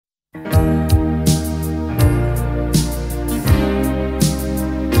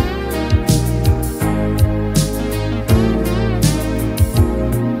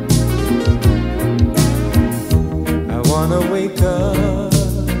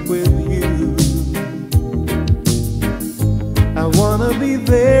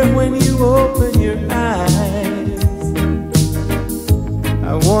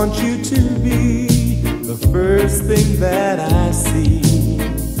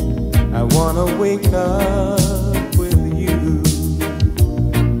wake up with you.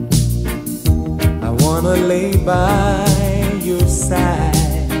 I wanna lay by your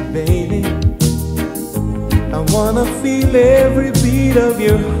side, baby. I wanna feel every beat of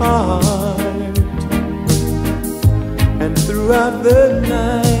your heart. And throughout the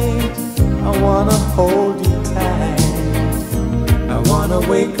night, I wanna hold you tight. I wanna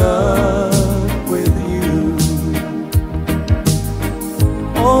wake up with you.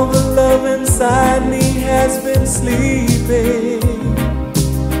 All the love inside me has been sleeping,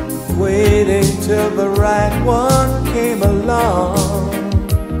 waiting till the right one came along.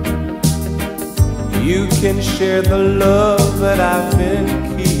 You can share the love that I've been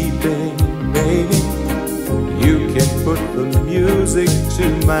keeping, baby. You can put the music to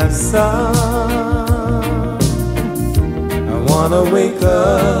my song. I wanna wake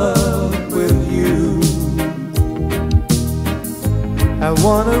up with you. I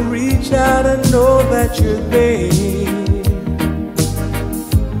wanna reach out and know that you're there.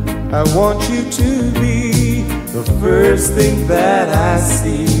 I want you to be the first thing that I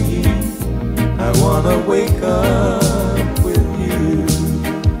see. I wanna wake up with you.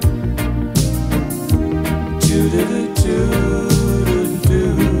 Do-do-do-do-do-do.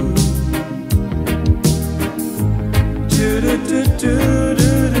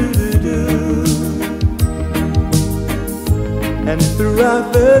 Do-do-do-do-do-do-do. And throughout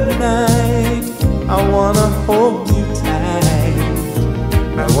the night, I wanna hold you tight.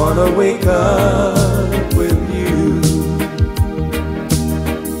 I wanna wake up with you.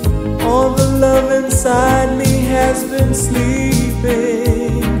 All the love inside me has been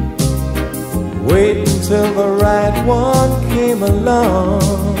sleeping, waiting till the right one came along.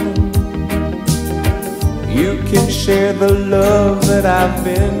 You can share the love that I've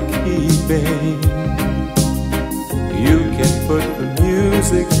been keeping. You can put the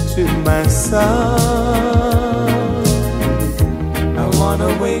music to my song. I wanna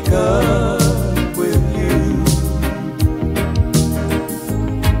wake up with you.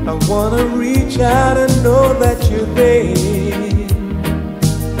 I wanna reach out and know that you're there.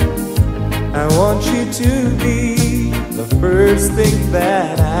 I want you to be the first thing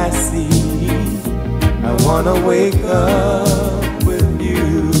that I see. I wanna wake up with you.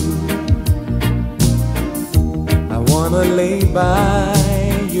 I wanna lay by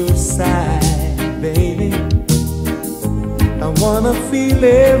your side, baby. I wanna feel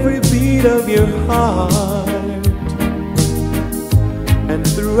every beat of your heart. And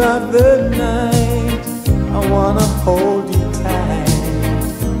throughout the night, I wanna hold you tight.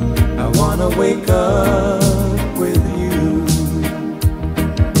 I wanna wake up with you.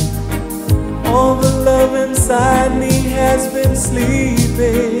 All the love inside me has been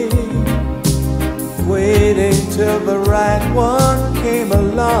sleeping, waiting till the right one came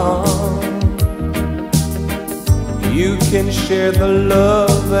along. You can share the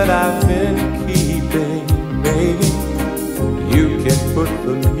love that I've been keeping, baby. You can put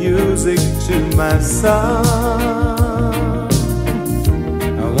the music to my song.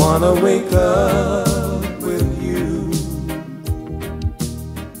 I wanna wake up